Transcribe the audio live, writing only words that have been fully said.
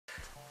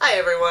Hi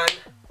everyone!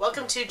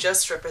 Welcome to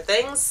Just Stripper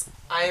Things.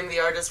 I am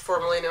the artist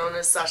formerly known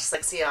as Sasha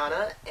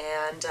Sexiana,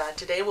 and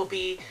today we'll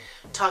be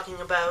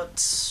talking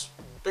about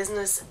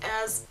business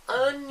as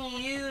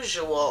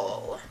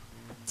unusual.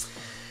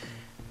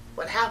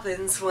 What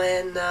happens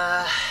when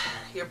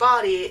your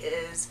body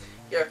is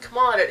your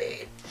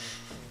commodity.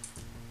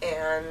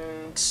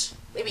 And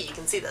maybe you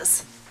can see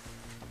this.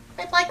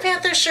 My Black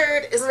Panther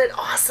shirt, isn't it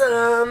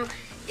awesome?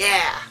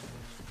 Yeah!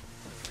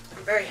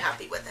 I'm very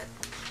happy with it.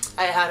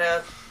 I had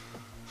a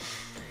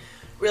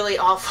really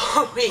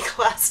awful week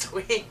last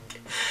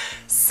week,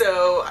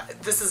 so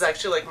this is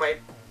actually like my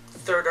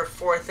third or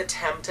fourth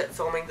attempt at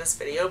filming this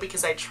video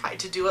because I tried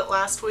to do it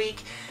last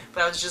week,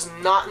 but I was just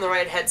not in the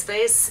right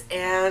headspace,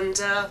 and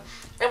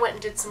I went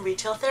and did some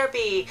retail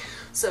therapy.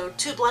 So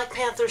 2 Black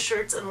Panther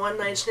shirts and 1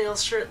 Nine Inch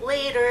Nails shirt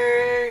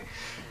later,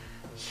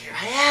 here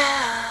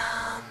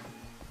I am.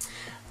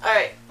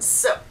 Alright,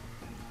 so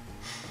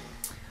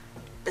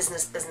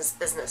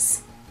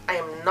business. I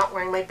am not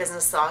wearing my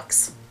business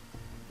socks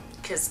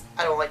because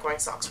I don't like wearing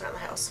socks around the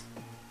house.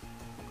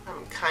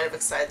 I'm kind of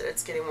excited that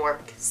it's getting warm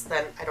because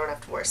then I don't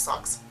have to wear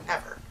socks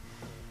ever,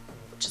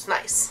 which is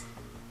nice.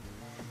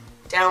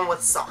 Down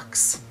with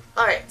socks.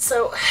 Alright,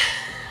 so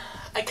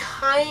I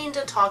kind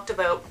of talked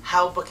about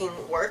how booking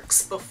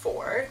works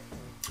before.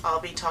 I'll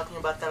be talking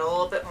about that a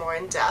little bit more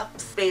in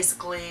depth.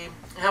 Basically,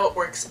 how it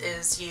works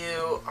is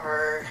you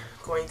are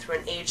going through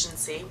an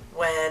agency.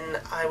 When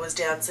I was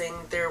dancing,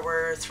 there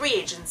were 3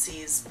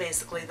 agencies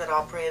basically that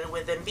operated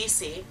within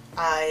BC.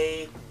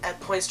 I, at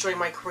points during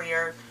my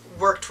career,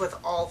 worked with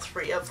all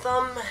 3 of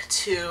them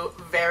to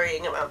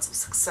varying amounts of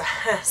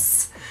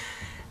success.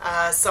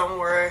 Some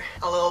were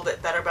a little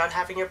bit better about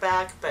having your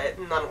back, but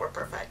none were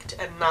perfect,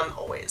 and none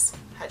always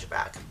had your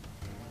back.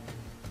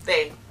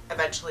 They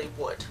eventually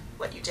would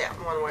let you down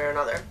one way or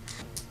another.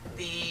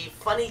 The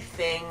funny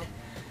thing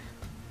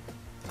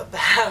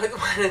about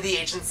one of the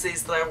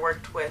agencies that I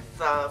worked with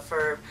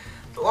for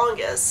the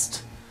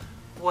longest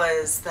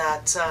was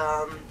that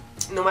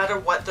no matter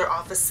what their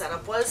office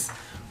setup was,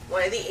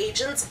 one of the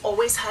agents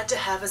always had to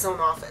have his own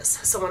office.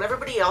 So when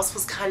everybody else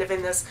was kind of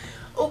in this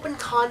open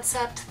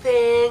concept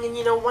thing, and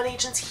you know, one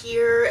agent's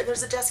here and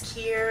there's a desk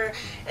here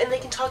and they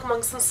can talk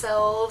amongst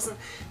themselves, and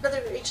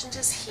another agent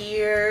is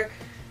here,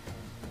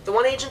 the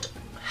one agent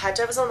had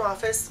to have his own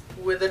office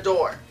with a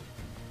door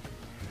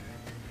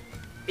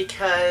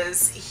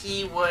because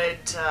he would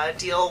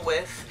deal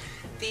with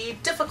the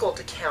difficult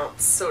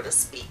accounts, so to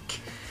speak.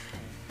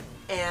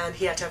 And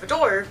he had to have a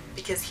door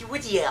because he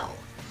would yell.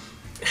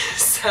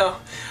 So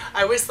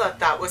I always thought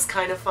that was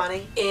kind of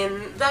funny.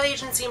 In that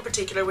agency in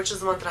particular, which is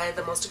the one that I had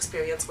the most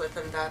experience with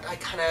and that I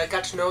kind of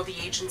got to know the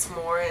agents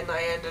more, and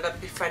I ended up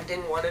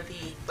befriending one of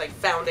the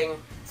founding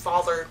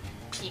father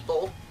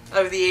people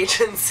of the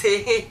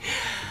agency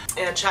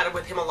and chatted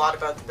with him a lot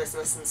about the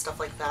business and stuff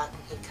like that,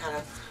 and he kind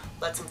of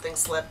let some things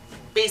slip.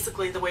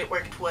 Basically the way it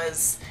worked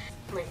was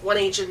one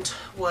agent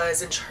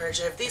was in charge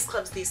of these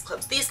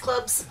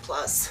clubs,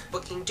 plus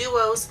booking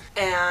duos,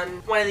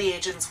 and one of the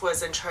agents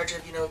was in charge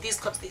of, you know, these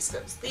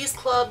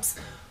clubs,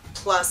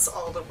 plus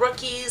all the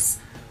rookies,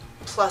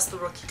 plus the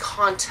rookie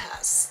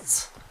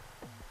contests.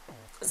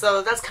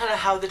 So that's kind of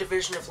how the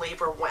division of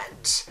labor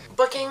went.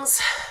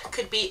 Bookings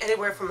could be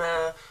anywhere from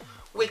a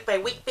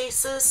week-by-week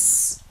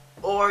basis,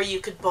 or you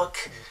could book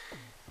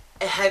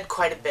ahead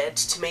quite a bit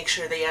to make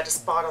sure that you had a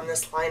spot on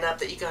this lineup,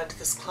 that you got into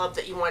this club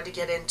that you wanted to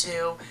get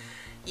into,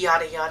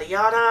 yada yada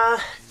yada.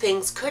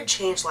 Things could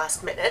change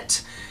last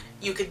minute.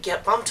 You could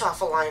get bumped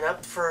off a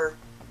lineup for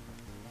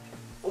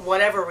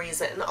whatever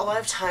reason. A lot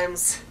of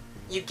times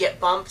you'd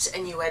get bumped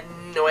and you had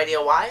no idea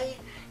why,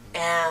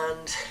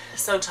 and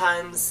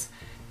sometimes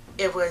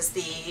it was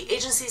the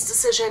agency's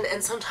decision,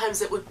 and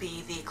sometimes it would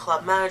be the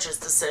club manager's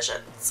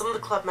decision. Some of the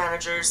club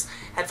managers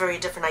had very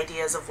different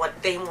ideas of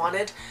what they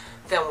wanted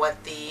than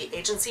what the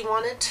agency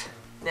wanted.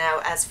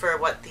 Now, as for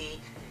what the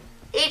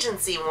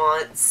agency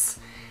wants,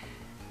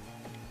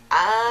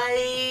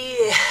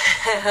 I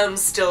am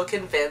still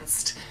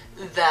convinced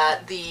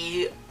that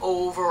the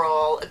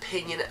overall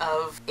opinion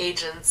of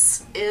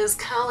agents is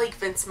kind of like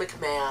Vince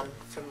McMahon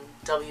from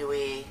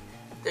WE.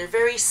 They're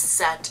very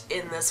set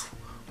in this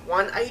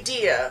one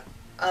idea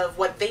of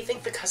what they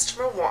think the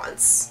customer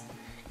wants,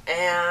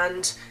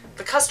 and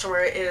the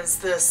customer is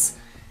this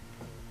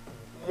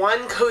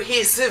one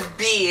cohesive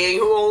being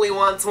who only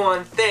wants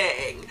one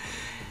thing,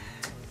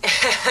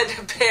 and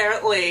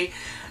apparently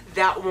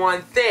that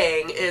one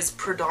thing is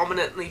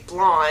predominantly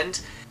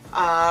blonde,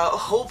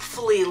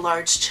 hopefully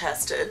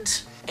large-chested,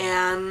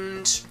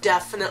 and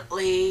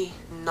definitely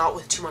not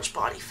with too much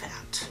body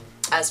fat.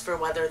 As for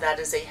whether that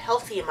is a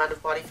healthy amount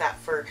of body fat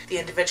for the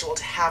individual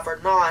to have or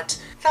not,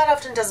 that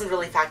often doesn't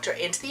really factor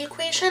into the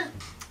equation.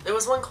 There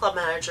was one club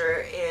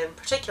manager in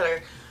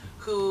particular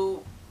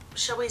who,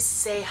 shall we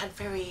say, had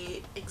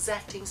very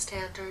exacting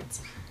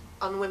standards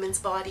on women's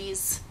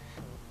bodies.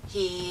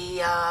 He,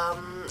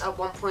 at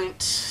one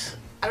point,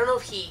 I don't know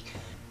if he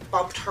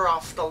bumped her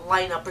off the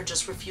lineup or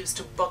just refused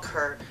to book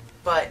her,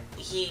 but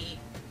he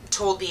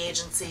told the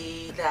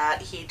agency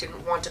that he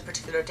didn't want a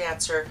particular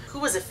dancer who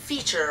was a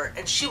feature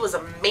and she was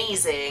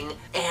amazing,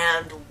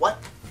 and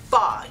what the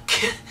fuck?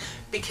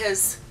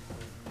 Because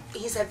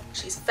he said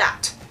she's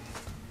fat.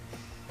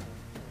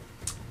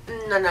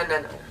 No,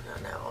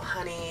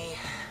 honey.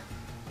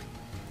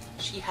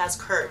 She has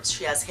curves,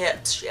 she has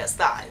hips, she has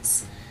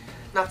thighs.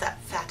 Not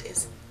that fat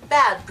is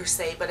bad per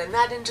se, but in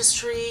that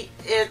industry,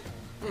 it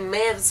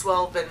may as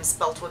well have been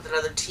spelt with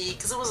another T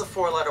because it was a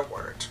 4-letter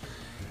word.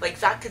 Like,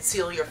 that could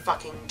seal your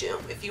fucking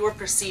doom. If you were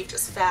perceived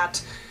as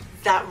fat,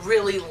 that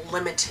really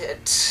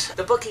limited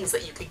the bookings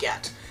that you could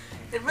get.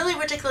 And really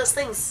ridiculous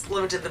things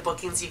limited the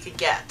bookings you could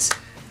get.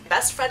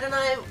 Best friend and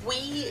I,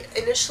 we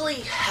initially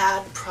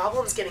had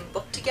problems getting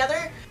booked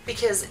together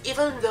because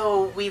even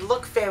though we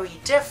look very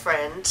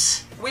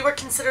different, we were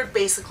considered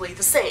basically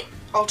the same.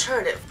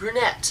 Alternative,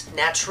 brunette,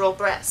 natural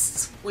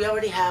breasts. We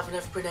already have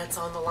enough brunettes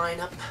on the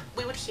lineup.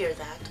 We would hear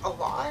that a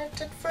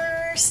lot at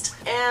first.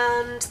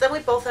 And then we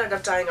both ended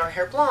up dyeing our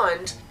hair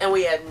blonde and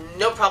we had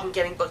no problem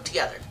getting booked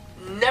together.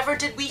 Never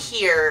did we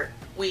hear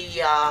we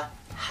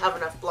have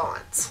enough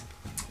blondes.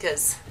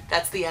 Because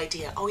that's the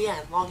idea. Oh yeah,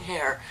 long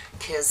hair.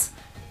 Because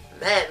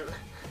men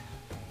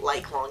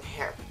like long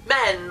hair.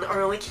 Men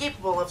are only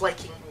capable of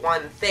liking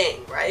one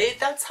thing, right?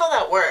 That's how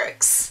that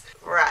works.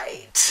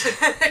 Right.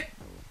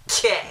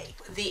 Okay.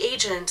 The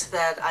agent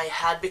that I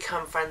had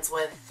become friends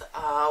with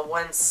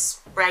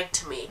once bragged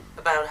to me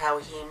about how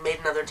he made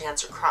another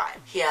dancer cry.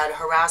 He had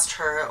harassed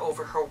her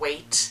over her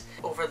weight,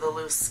 over the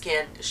loose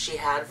skin she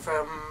had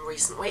from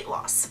recent weight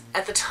loss.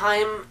 At the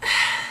time,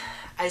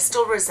 I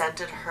still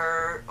resented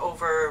her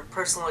over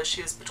personal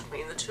issues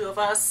between the two of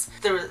us.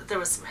 There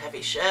was some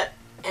heavy shit,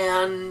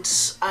 and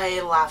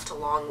I laughed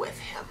along with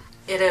him.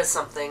 It is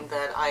something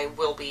that I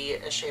will be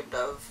ashamed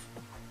of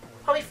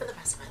probably for the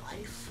rest of my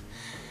life.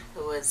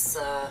 It was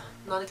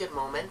not a good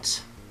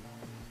moment.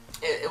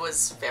 It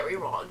was very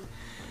wrong.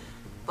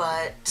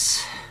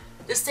 But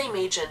this same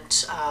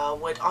agent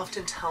would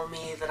often tell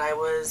me that I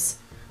was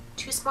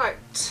too smart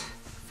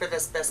for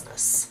this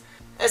business.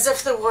 As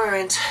if there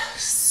weren't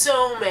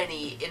so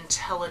many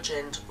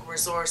intelligent,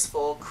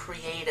 resourceful,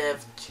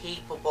 creative,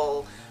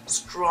 capable,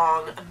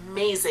 strong,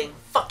 amazing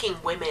fucking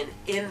women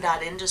in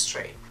that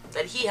industry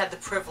that he had the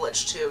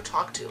privilege to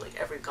talk to like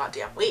every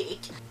goddamn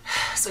week.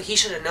 So he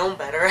should have known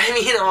better. I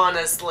mean,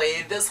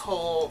 honestly, this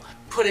whole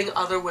putting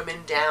other women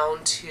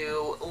down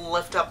to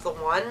lift up the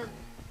one,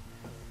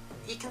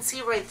 you can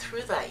see right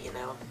through that, you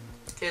know.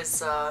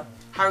 Because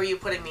how are you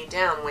putting me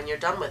down when you're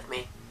done with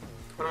me?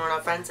 When we're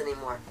not friends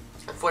anymore?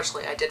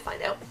 Unfortunately, I did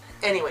find out.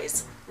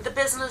 Anyways, the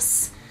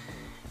business,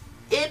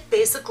 it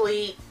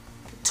basically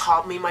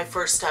taught me my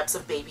first steps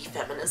of baby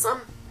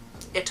feminism.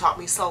 It taught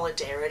me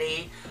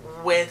solidarity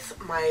with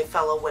my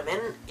fellow women.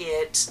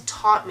 It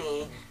taught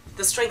me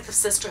the strength of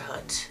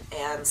sisterhood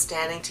and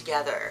standing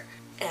together.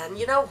 And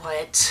you know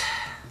what?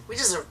 We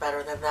deserve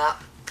better than that.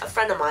 A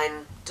friend of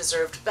mine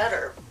deserved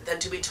better than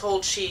to be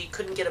told she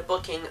couldn't get a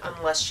booking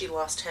unless she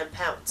lost 10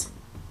 pounds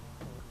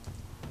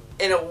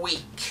in a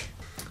week.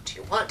 Do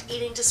you want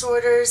eating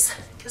disorders?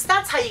 Because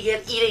that's how you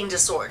get eating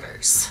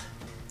disorders.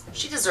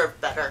 She deserved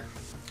better.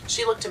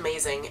 She looked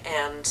amazing,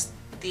 and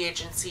the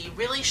agency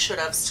really should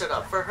have stood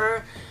up for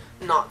her,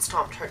 not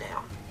stomped her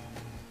down.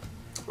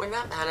 When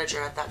that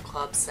manager at that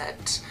club said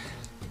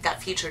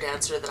that feature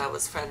dancer that I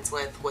was friends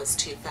with was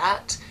too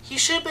fat, he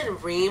should have been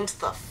reamed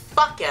the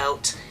fuck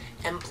out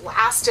and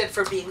blasted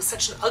for being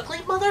such an ugly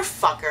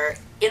motherfucker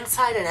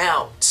inside and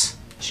out.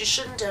 She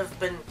shouldn't have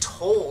been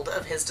told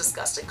of his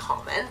disgusting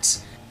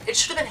comment. It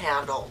should have been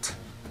handled.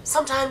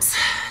 Sometimes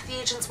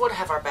the agents would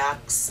have our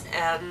backs,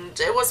 and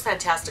it was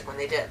fantastic when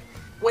they did.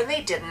 When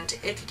they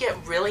didn't, it could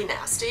get really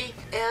nasty,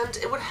 and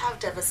it would have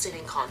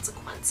devastating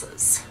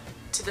consequences.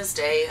 To this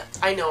day,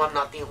 I know I'm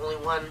not the only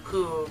one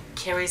who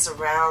carries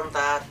around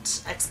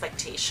that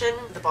expectation,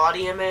 the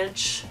body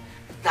image,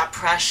 that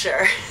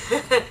pressure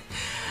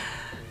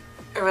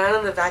around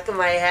in the back of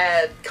my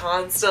head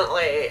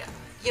constantly.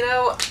 You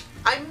know,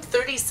 I'm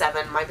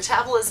 37. My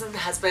metabolism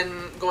has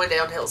been going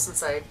downhill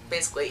since I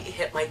basically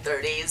hit my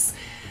 30s.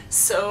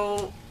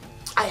 So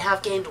I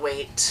have gained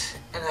weight,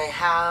 and I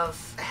have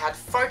had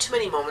far too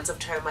many moments of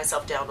tearing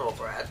myself down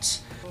over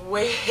it.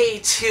 Way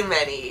too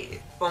many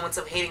moments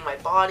of hating my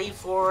body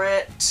for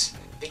it.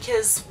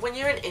 Because when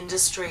you're in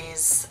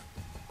industries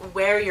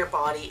where your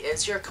body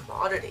is your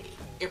commodity,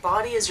 your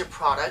body is your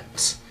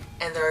product,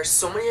 and there are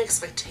so many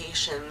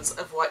expectations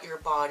of what your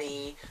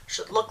body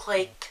should look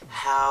like,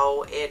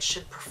 how it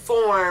should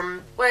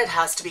perform, what it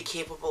has to be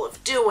capable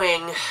of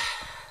doing,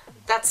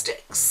 that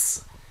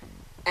sticks.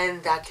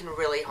 And that can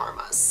really harm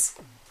us.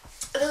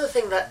 Another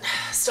thing that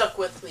stuck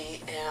with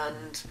me,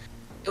 and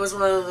it was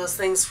one of those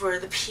things where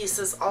the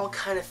pieces all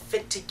kind of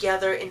fit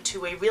together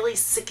into a really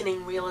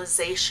sickening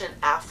realization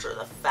after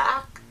the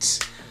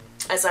fact.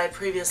 As I had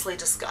previously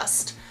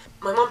discussed,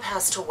 my mom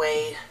passed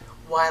away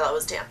while I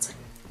was dancing,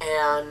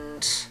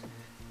 and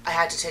I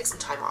had to take some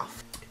time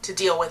off to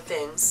deal with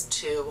things,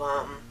 to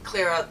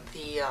clear out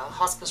the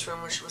hospice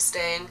room where she was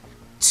staying,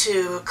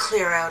 to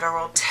clear out our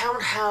old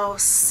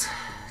townhouse,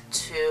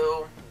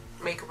 to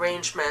make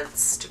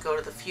arrangements to go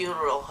to the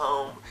funeral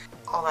home,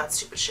 all that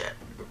stupid shit.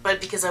 But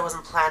because I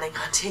wasn't planning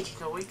on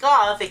taking a week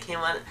off, it came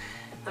on,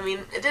 I mean,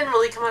 it didn't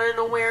really come out of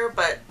nowhere,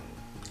 but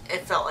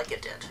it felt like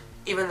it did.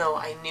 Even though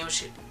I knew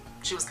she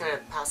was gonna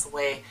pass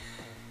away,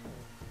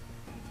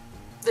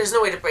 there's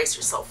no way to brace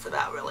yourself for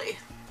that, really.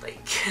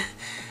 Like,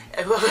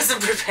 I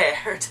wasn't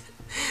prepared.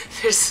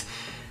 There's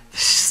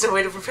just no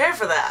way to prepare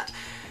for that.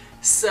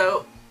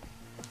 So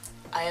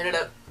I ended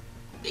up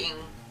being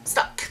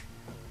stuck,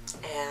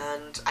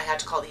 and I had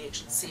to call the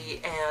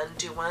agency and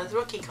do one of the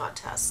rookie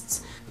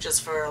contests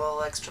just for a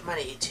little extra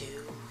money to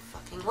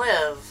fucking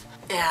live.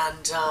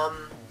 And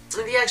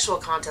the actual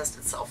contest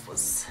itself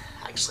was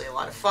actually a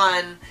lot of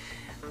fun.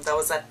 That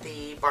was at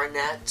the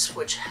Barnett,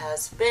 which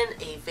has been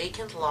a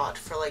vacant lot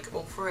for like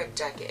over a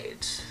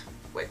decade,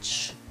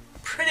 which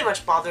pretty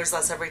much bothers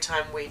us every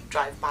time we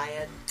drive by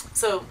it.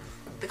 So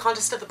the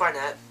contest at the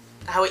Barnett,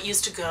 how it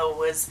used to go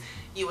was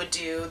you would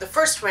do the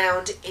first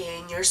round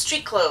in your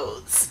street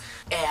clothes,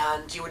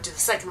 and you would do the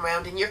second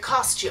round in your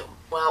costume.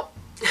 Well,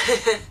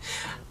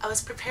 I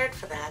was prepared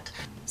for that.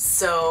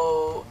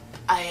 So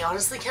I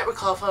honestly can't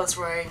recall if I was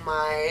wearing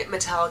my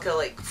Metallica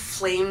like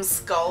flame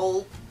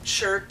skull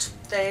shirt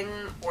thing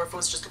or if it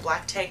was just a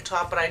black tank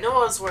top, but I know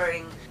I was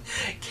wearing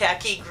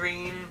khaki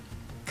green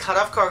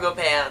cut-off cargo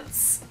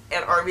pants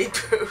and army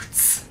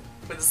boots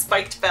with a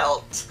spiked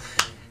belt.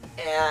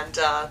 And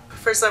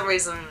for some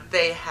reason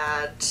they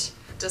had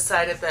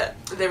decided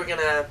that they were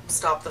gonna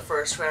stop the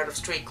first round of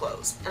street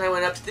clothes. And I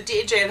went up to the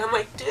DJ and I'm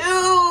like,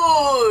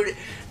 dude,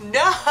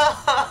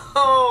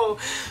 no,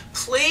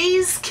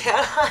 please,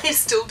 can I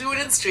still do it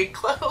in street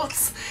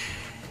clothes?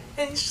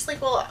 And he's just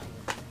like, well,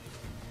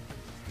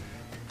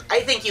 I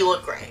think you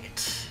look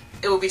great.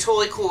 It would be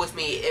totally cool with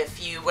me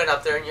if you went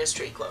up there in your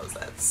street clothes.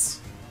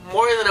 That's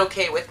more than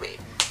okay with me.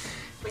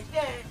 I'm like,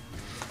 yay.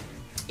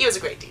 He was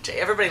a great DJ.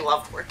 Everybody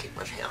loved working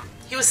with him.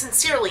 He was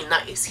sincerely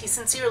nice. He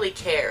sincerely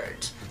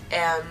cared.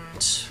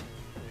 And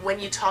when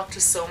you talk to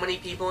so many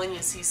people and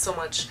you see so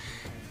much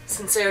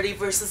sincerity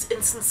versus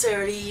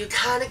insincerity, you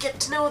kind of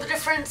get to know the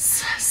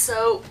difference.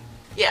 So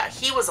yeah,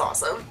 he was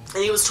awesome.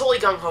 And he was totally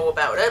gung-ho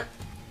about it.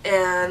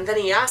 And then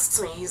he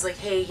asks me, he's like,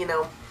 hey, you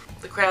know,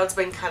 the crowd's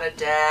been kind of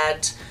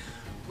dead.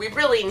 We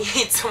really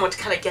need someone to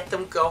kind of get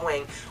them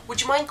going. Would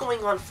you mind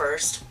going on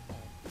first?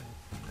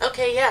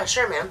 Okay, yeah,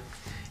 sure, man.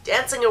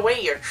 Dancing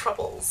away your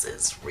troubles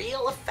is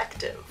real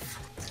effective.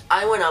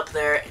 I went up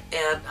there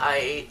and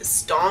I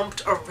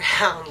stomped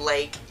around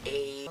like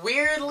a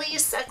weirdly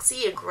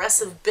sexy,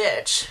 aggressive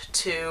bitch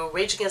to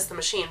Rage Against the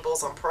Machine,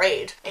 Bulls on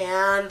Parade,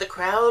 and the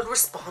crowd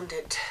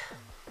responded.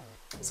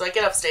 So I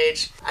get up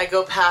stage, I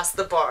go past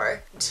the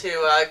bar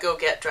to go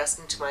get dressed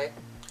into my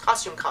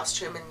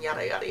costume and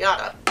yada yada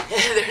yada.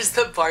 And there's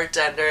the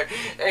bartender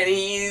and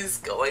he's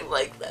going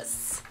like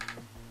this.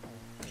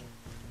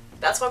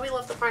 That's why we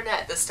love the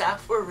Barnett. The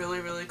staff were really,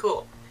 really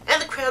cool. And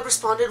the crowd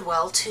responded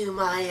well to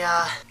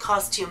my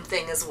costume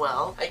thing as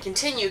well. I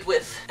continued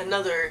with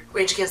another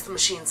Rage Against the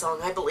Machine song,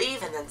 I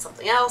believe, and then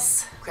something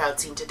else. The crowd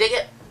seemed to dig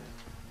it.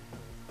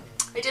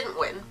 I didn't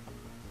win.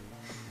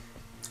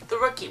 The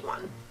rookie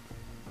won.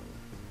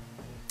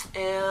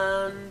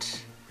 And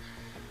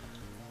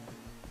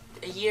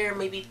a year,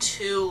 maybe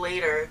two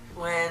later,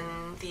 when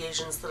the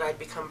Asians that I'd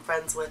become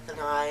friends with and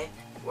I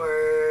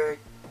were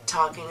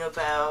talking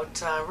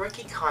about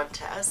rookie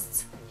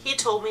contests, he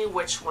told me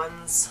which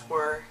ones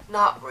were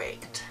not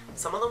rigged.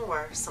 Some of them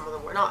were, some of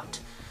them were not.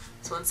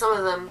 So in some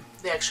of them,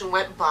 they actually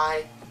went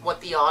by what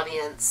the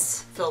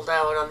audience filled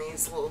out on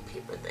these little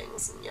paper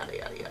things and yada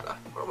yada yada,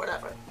 or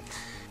whatever.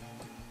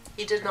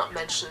 He did not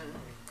mention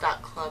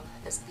that club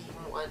as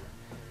being one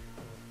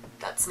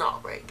that's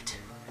not rigged.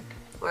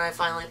 When I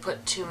finally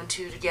put two and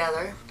two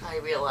together, I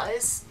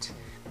realized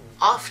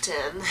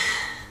often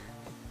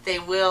they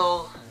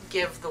will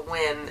give the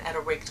win at a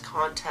rigged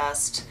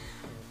contest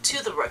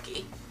to the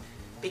rookie,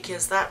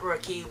 because that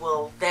rookie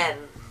will then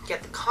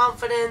get the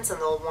confidence and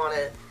they'll want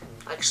to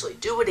actually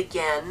do it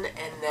again,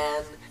 and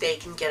then they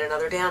can get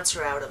another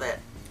dancer out of it.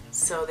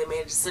 So they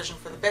made a decision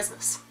for the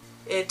business.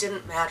 It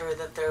didn't matter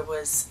that there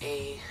was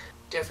a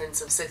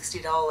difference of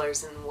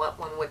 $60 in what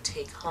one would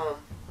take home.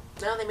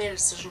 No, they made a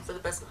decision for the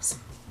business.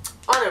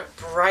 On a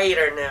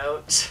brighter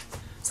note,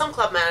 some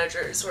club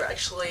managers were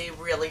actually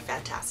really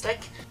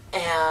fantastic,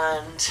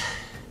 and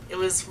it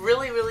was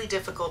really, really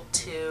difficult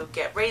to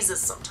get raises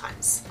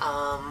sometimes.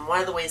 One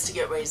of the ways to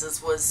get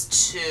raises was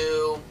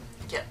to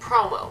get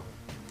promo.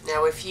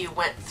 Now, if you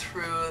went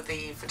through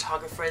the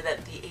photographer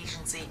that the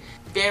agency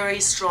very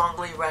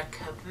strongly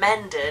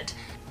recommended,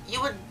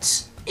 you would,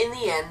 in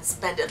the end,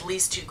 spend at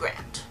least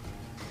 $2,000.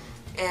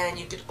 And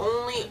you could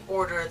only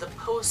order the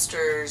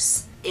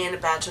posters in a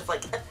batch of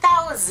like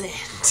 1,000.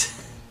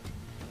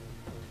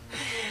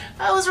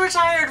 I was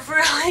retired for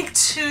like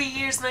 2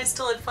 years and I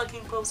still had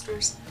fucking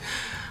posters.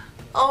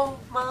 Oh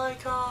my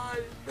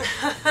god.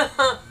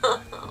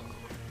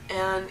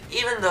 And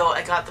even though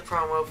I got the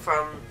promo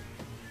from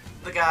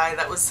the guy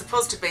that was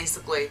supposed to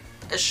basically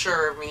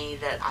assure me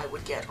that I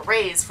would get a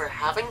raise for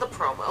having the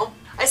promo,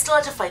 I still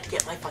had to fight to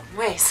get my fucking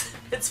raise.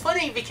 It's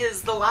funny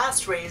because the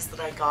last raise that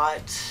I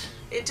got,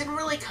 it didn't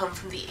really come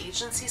from the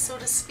agency, so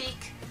to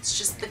speak. It's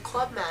just the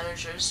club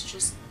managers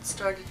just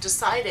started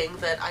deciding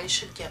that I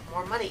should get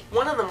more money.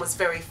 One of them was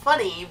very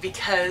funny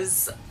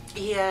because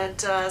he had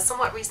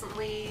somewhat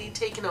recently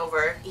taken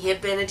over. He had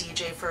been a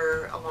DJ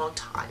for a long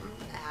time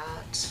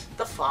at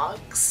the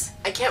Fox.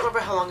 I can't remember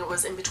how long it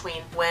was in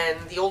between when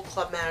the old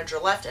club manager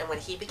left and when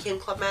he became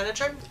club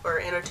manager, or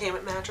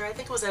entertainment manager. I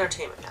think it was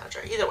entertainment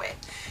manager. Either way,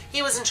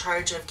 he was in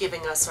charge of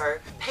giving us our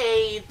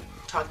pay,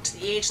 talking to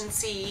the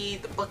agency,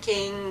 the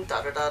booking,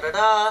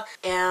 da-da-da-da-da.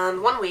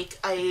 And one week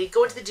I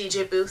go into the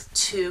DJ booth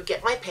to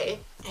get my pay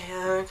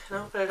and I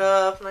open it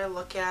up and I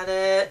look at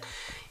it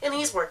and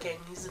he's working.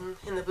 He's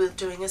in the booth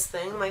doing his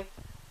thing. I'm like,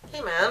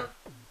 hey man,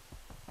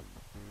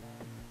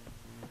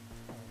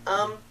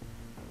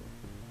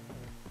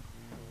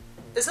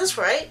 is this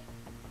right?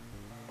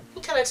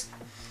 He kind of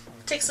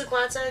takes a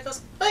glance at it and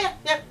goes, oh yeah,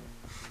 yeah.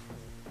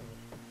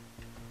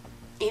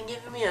 He'd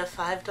given me a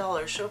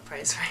 $5 show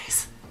price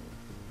raise.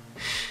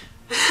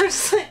 I'm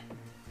just like,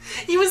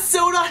 he was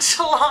so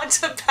nonchalant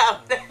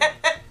about it.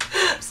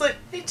 I was like,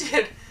 hey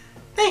dude,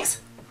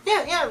 thanks.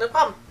 Yeah, no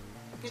problem.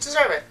 You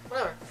deserve it.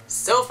 Whatever.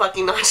 So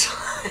fucking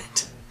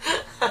nonchalant.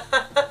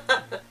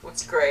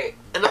 It's great.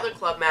 Another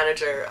club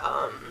manager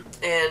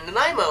in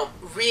Nanaimo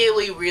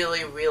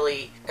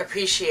really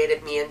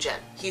appreciated me and Jen.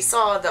 He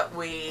saw that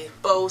we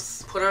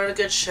both put on a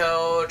good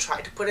show,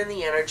 tried to put in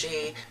the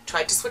energy,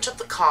 tried to switch up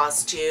the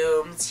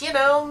costumes, you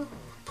know,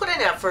 put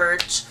in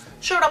effort,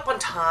 showed up on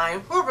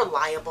time, we're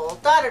reliable,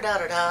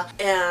 da-da-da-da-da.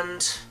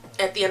 And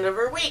at the end of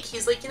our week,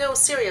 he's like, you know,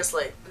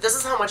 seriously, this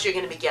is how much you're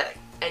going to be getting.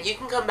 And you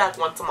can come back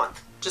once a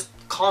month. Just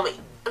call me.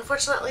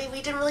 Unfortunately,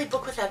 we didn't really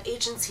book with that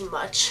agency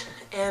much.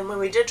 And when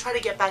we did try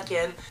to get back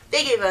in,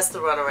 they gave us the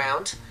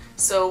runaround.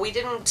 So we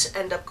didn't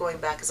end up going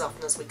back as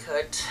often as we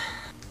could.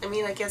 I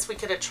mean, I guess we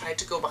could have tried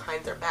to go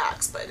behind their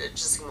backs, but it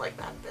just seemed like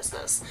bad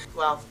business.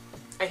 Well,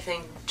 I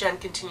think Jen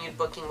continued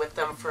booking with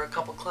them for a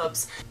couple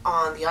clubs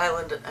on the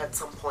island at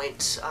some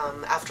point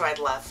after I'd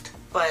left.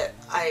 But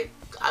I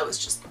was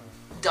just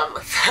done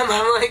with them.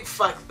 I'm like,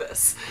 fuck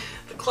this.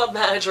 The club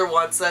manager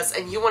wants us,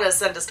 and you want to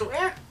send us to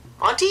where?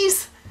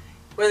 Monty's?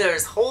 Where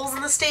there's holes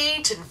in the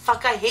stage, and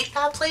fuck, I hate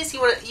that place? You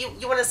want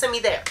to send me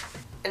there?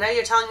 And now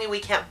you're telling me we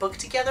can't book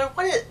together?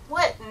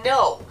 What?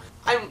 No.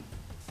 I'm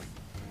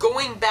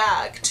going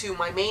back to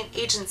my main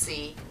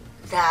agency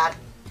that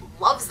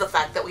loves the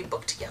fact that we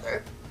book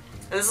together.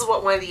 And this is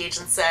what one of the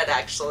agents said,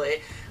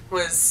 actually,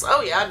 was,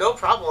 oh yeah, no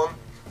problem.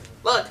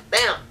 Look,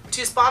 bam,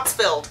 2 spots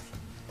filled.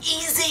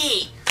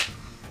 Easy!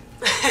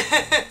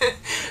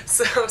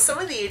 So some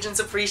of the agents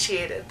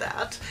appreciated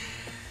that.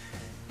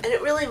 And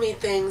it really made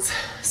things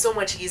so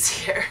much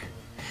easier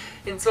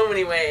in so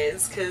many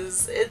ways,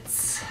 because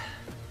it's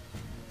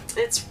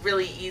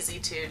really easy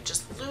to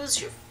just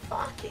lose your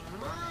fucking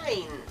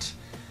mind.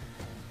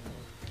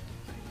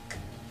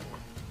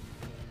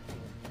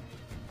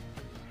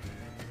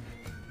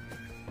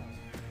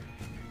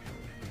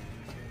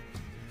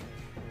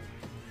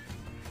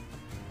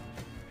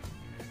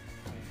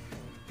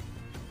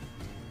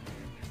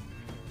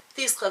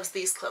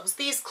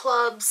 These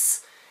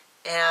clubs,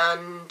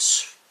 and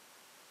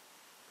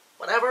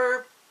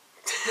whatever.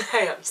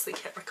 I honestly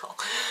can't recall.